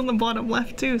space on the bottom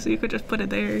left too, so you could just put it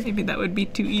there. Maybe that would be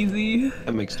too easy.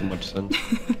 That makes too much sense.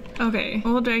 Okay,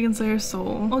 Old Dragonslayer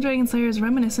Soul. Old Dragonslayer is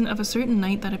reminiscent of a certain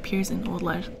knight that appears in Old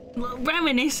Legend.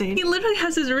 Reminiscent? He literally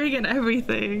has his rig and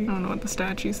everything. I don't know what the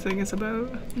statues thing is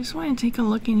about. I just want to take a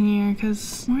look in here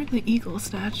because where are the eagle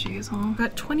statues, huh?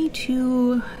 Got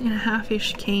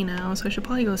 22.5-ish K now, so I should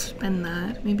probably go spend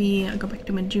that. Maybe I'll go back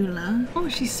to Majula. Oh,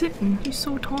 she's sitting. She's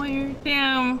so tired.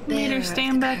 Damn, made her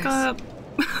stand back up.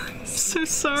 I'm so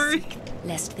sorry.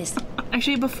 Lest this.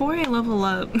 Actually, before I level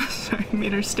up, sorry,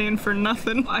 made her stand for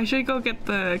nothing. I should go get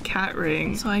the cat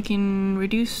ring so I can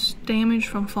reduce damage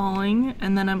from falling,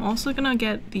 and then I'm also gonna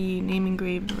get the name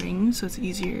engraved ring so it's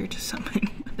easier to summon.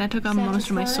 That took up most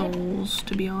of my souls,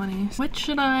 to be honest. What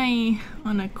should I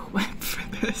unequip for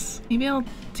this? Maybe I'll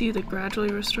do the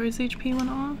gradually restores HP one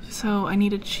off. So I need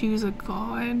to choose a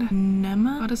god.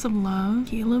 Nema, goddess of love.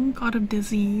 Caleb, god of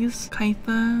disease.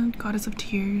 Kaitha, goddess of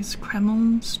tears.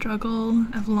 Kreml, struggle.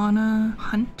 Evlana,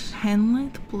 hunt.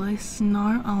 Henlith, bliss.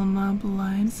 Nar Alma,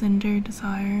 blood. Cinder,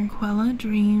 desire. Quella,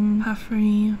 dream.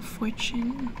 Hafri,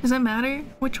 fortune. Does it matter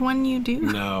which one you do?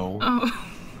 No. Oh.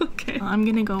 Okay. I'm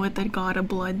gonna go with the god of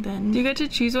blood then. Do you get to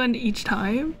choose one each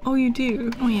time? Oh, you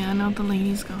do. Oh yeah, now the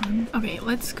lady's gone. Okay,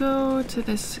 let's go to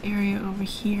this area over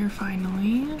here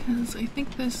finally, because I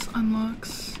think this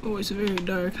unlocks... Oh, it's very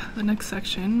dark. The next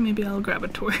section. Maybe I'll grab a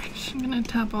torch. I'm gonna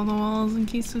tap all the walls in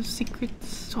case of secrets.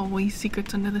 There's always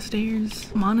secrets under the stairs.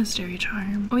 Monastery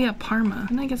charm. Oh yeah, Parma.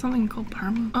 Didn't I get something called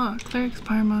Parma? Oh, Cleric's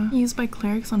Parma. Used by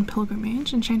clerics on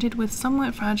pilgrimage. Enchanted with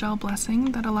somewhat fragile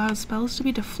blessing that allows spells to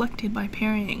be deflected by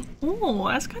parrying. Oh,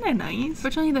 that's kind of nice.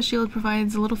 Fortunately, the shield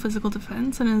provides a little physical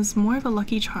defense and is more of a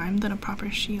lucky charm than a proper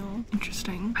shield.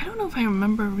 Interesting. I don't know if I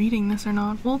remember reading this or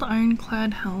not. Old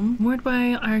ironclad helm, moored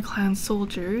by ironclad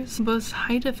soldiers, boasts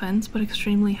high defense but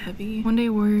extremely heavy. One day,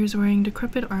 warriors wearing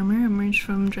decrepit armor emerged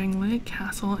from Drangleic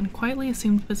Castle and quietly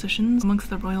assumed positions amongst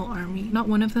the royal army. Not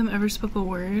one of them ever spoke a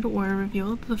word or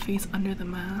revealed the face under the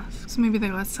mask. So maybe they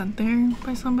got sent there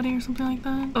by somebody or something like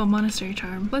that. Oh, monastery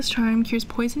charm. This charm cures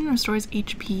poison and restores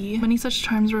HP. Many such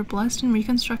charms were blessed in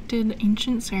reconstructed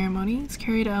ancient ceremonies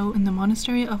carried out in the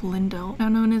monastery of Lindell, now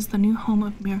known as the new home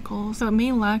of miracles. So it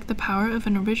may lack the power of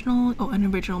an original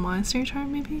monastery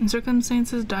charm maybe? In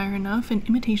circumstances dire enough, an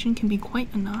imitation can be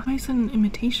quite enough. Why is it an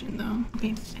imitation though?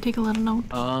 Okay, I take a little note.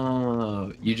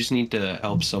 You just need to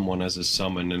help someone as a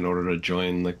summon in order to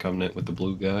join the covenant with the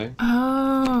blue guy.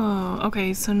 Oh,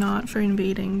 okay, so not for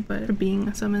invading, but for being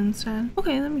a summon instead.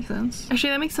 Okay, that makes sense.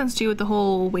 Actually, that makes sense too with the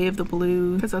whole way of the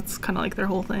blue, because that's kind of like their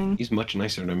whole thing. He's much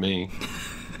nicer than me.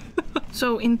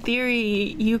 So in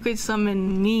theory, you could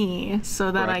summon me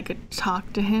so that I could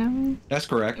talk to him? That's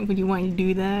correct. Would you want to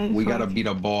do that? We gotta beat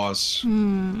a boss.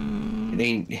 It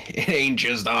ain't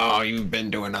just, oh, you've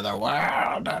been to another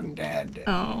world undead.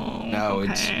 Oh, no,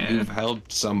 okay. It's you've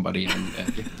helped somebody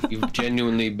undead. You've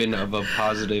genuinely been of a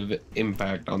positive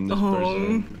impact on this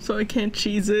person. So I can't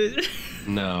cheese it.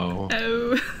 No.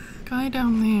 Oh. Guy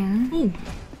down there. Oh.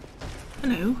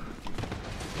 Hello.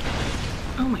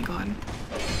 Oh my god.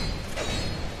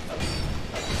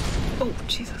 Oh,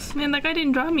 Jesus. Man, that guy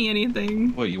didn't drop me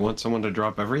anything. What, you want someone to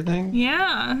drop everything?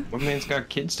 Yeah. One man's got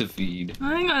kids to feed.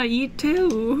 I gotta eat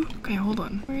too. Okay, hold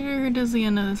on. Where does the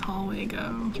end of this hallway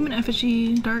go? Human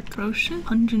effigy, dark potion,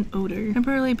 pungent odor.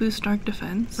 Temporarily boosts dark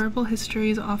defense. Verbal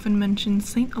histories often mention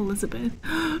Saint Elizabeth.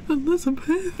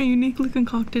 Elizabeth! Her uniquely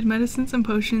concocted medicines and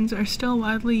potions are still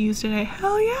widely used today.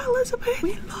 Hell yeah, Elizabeth!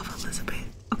 We love Elizabeth.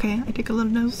 Okay, I take a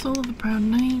little note. Soul of a proud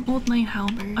knight. Old knight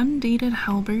halberd. Undated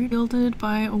halberd wielded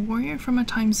by a warrior from a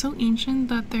time so ancient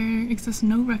that there exist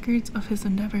no records of his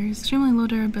endeavors. Extremely low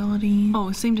durability.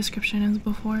 Oh, same description as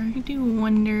before. I do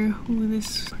wonder who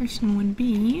this person would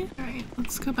be. Alright,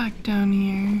 let's go back down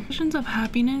here. Visions of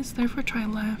happiness, therefore try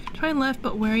left. Try left,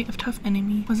 but wary of tough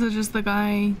enemy. Was it just the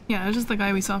guy? Yeah, it was just the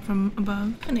guy we saw from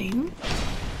above. A name?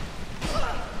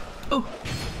 Oh,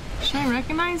 should I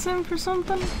recognize him for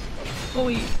something? Oh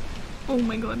wait, oh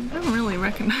my god, I don't really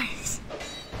recognize.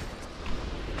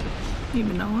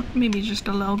 Maybe not, maybe just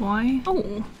a loud guy.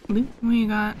 Oh, loot. We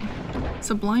got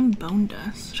sublime bone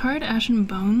dust. Charred ashen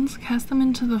bones, cast them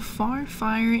into the far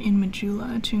fire in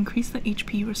Majula to increase the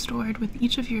HP restored with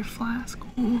each of your flasks.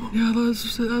 Oh, yeah,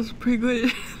 that's pretty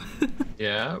good.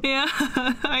 Yeah? Yeah,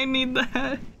 I need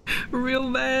that.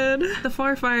 Real bad. The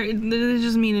far fire, they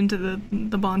just mean into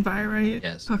the bonfire, right?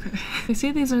 Yes. Okay. They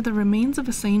say these are the remains of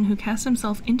a saint who cast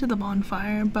himself into the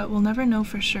bonfire, but we'll never know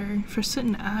for sure, for soot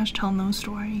and ash tell no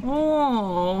story.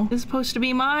 Oh, this is supposed to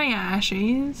be my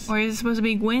ashes. Or is it supposed to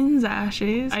be Gwen's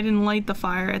ashes? I didn't light the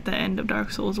fire at the end of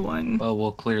Dark Souls 1. Well,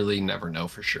 we'll clearly never know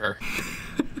for sure.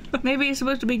 Maybe it's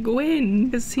supposed to be Gwen,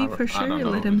 because he for sure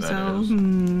lit himself.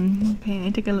 Okay, I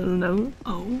took a little note.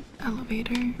 Oh,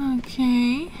 elevator.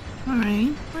 Okay.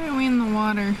 Alright. Why are we in the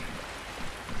water?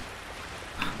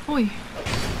 Oi.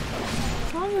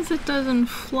 As long as it doesn't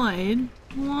flood.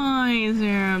 Why is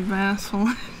there a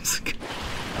basilisk?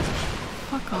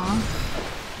 Fuck off.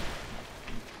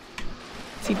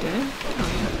 Is he dead? Oh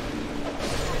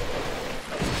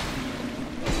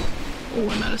yeah. Oh,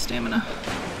 I'm out of stamina.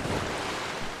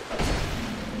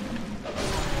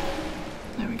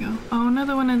 Oh,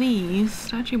 another one of these.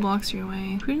 Statue blocks your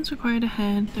way. Prudence required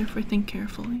ahead, therefore think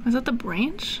carefully. Was that the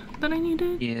branch that I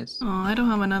needed? Yes. Oh, I don't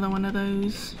have another one of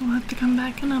those. We'll have to come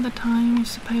back another time, I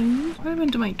suppose. What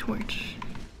happened to my torch?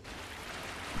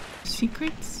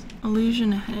 Secrets?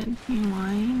 Illusion ahead.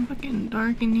 Meanwhile, fucking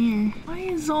dark in here. Why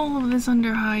is all of this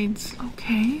under hides?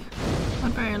 Okay.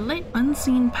 Bonfire lit.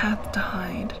 Unseen path to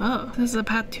hide. Oh, this is a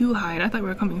path to hide. I thought we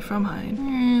were coming from hide.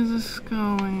 Where is this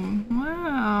going?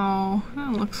 Wow,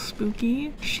 that looks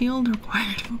spooky. Shield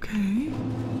required. Okay.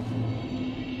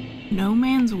 No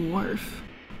Man's Wharf.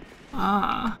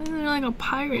 Ah, isn't there like a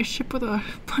pirate ship with a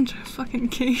bunch of fucking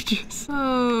cages?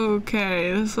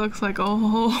 Okay, this looks like a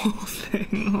whole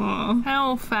thing, huh?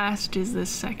 How fast is this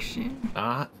section?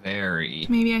 Not very.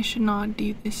 Maybe I should not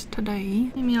do this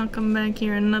today. Maybe I'll come back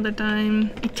here another time.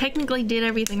 I technically did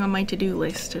everything on my to-do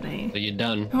list today. So you're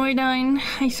done. Are we done?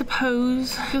 I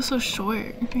suppose. I feel so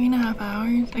short. 3.5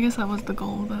 hours. I guess that was the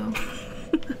goal though.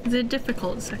 Is it a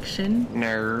difficult section?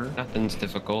 No, nothing's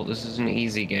difficult. This is an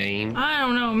easy game. I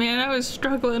don't know, man. I was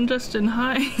struggling just in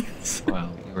heights.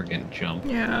 Well, you were getting jumped.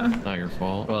 Yeah. Not your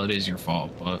fault. Well, it is your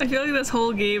fault, but... I feel like this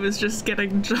whole game is just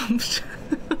getting jumped.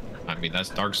 I mean, that's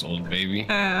Dark Souls, baby.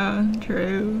 Yeah,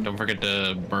 true. Don't forget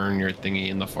to burn your thingy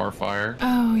in the far fire.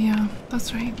 Oh, yeah.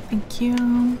 That's right. Thank you.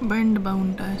 Burn the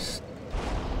bone dust.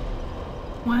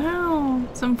 Wow,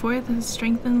 some fourth has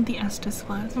strengthened the Estus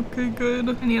class. Okay, good.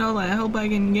 I need all the help I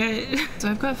can get. So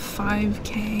I've got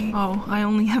 5k. Oh, I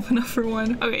only have enough for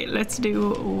one. Okay, let's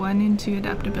do 1 into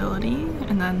adaptability,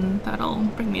 and then that'll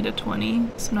bring me to 20.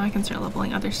 So now I can start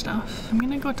leveling other stuff. I'm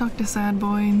gonna go talk to Sad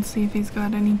Boy and see if he's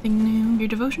got anything new. Your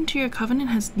devotion to your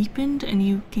covenant has deepened, and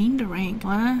you gained a rank.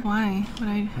 What? Why?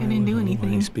 I didn't do anything.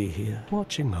 I'll always be here,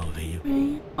 watching over you.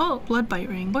 Right. Oh, blood bite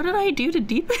ring. What did I do to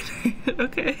deepen it?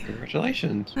 Okay.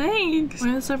 Congratulations. Thanks! One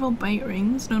of the several bite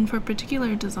rings, known for a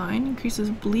particular design, increases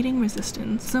bleeding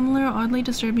resistance. Similar, oddly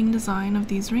disturbing design of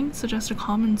these rings suggests a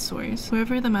common source.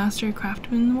 Whoever the master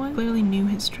craftsman was clearly knew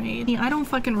his trade. I don't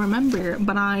fucking remember,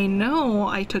 but I know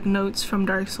I took notes from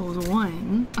Dark Souls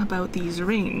 1 about these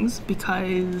rings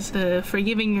because the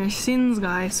Forgiving Your Sins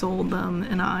guy sold them,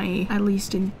 and I, at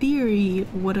least in theory,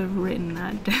 would have written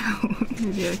that down.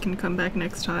 Maybe I can come back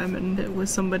next time and it was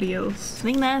somebody else. I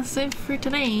think that's it for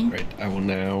today. Right, I will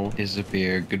now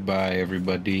disappear. Goodbye,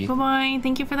 everybody. Bye-bye.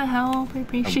 Thank you for the help. I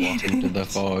appreciate I'm it. walking into the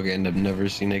fog and I'm never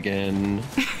seen again.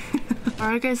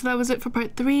 Alright guys, so that was it for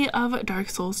part 3 of Dark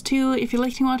Souls 2. If you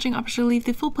liked watching, I'll be sure to leave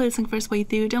the full playlist link for this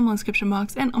playthrough down below in the description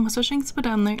box, and almost switch links put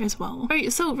down there as well.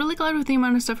 Alright, so really glad with the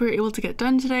amount of stuff we were able to get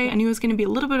done today. I knew it was going to be a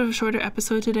little bit of a shorter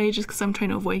episode today just because I'm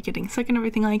trying to avoid getting sick and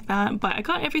everything like that, but I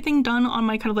got everything done on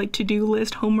my kind of like to-do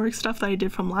list homework stuff that I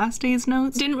did from last day's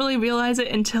notes. Didn't really realize it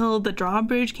until the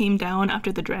drawbridge came down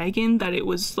after the dragon that it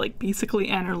was like basically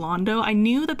Anor Londo. I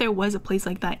knew that there was a place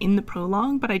like that in the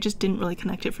prologue, but I just didn't really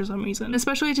connect it for some reason.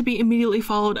 Especially to be immediately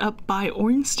followed up by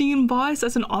Ornstein boss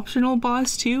as an optional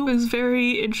boss too was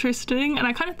very interesting, and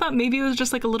I kind of thought maybe it was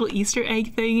just like a little Easter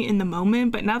egg thing in the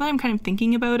moment, but now that I'm kind of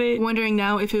thinking about it, wondering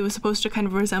now if it was supposed to kind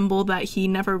of resemble that he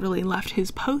never really left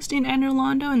his post in Anor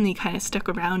Londo and he kind of stuck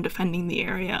around defending the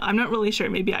area. I'm not really sure.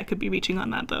 Maybe I could be reaching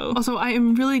on that though. Also, I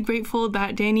am really grateful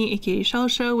that Danny aka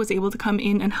Shellsho was able to come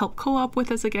in and help co-op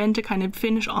with us again to kind of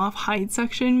finish off Hyde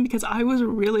section, because I was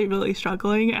really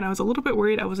struggling and I was a little bit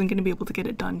worried I wasn't going to be able to get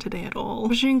it done today at all.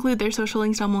 I should include their social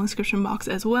links down below in the description box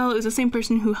as well. It was the same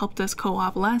person who helped us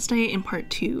co-op last day in part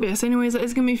 2. But yes, anyways, that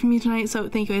is gonna be for me tonight, so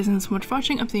thank you guys so much for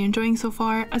watching. I hope you're enjoying so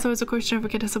far. As always, of course, don't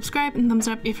forget to subscribe and thumbs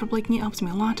up if you're liking it. Helps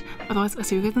me a lot. Otherwise, I'll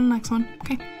see you guys in the next one.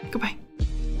 Okay, goodbye.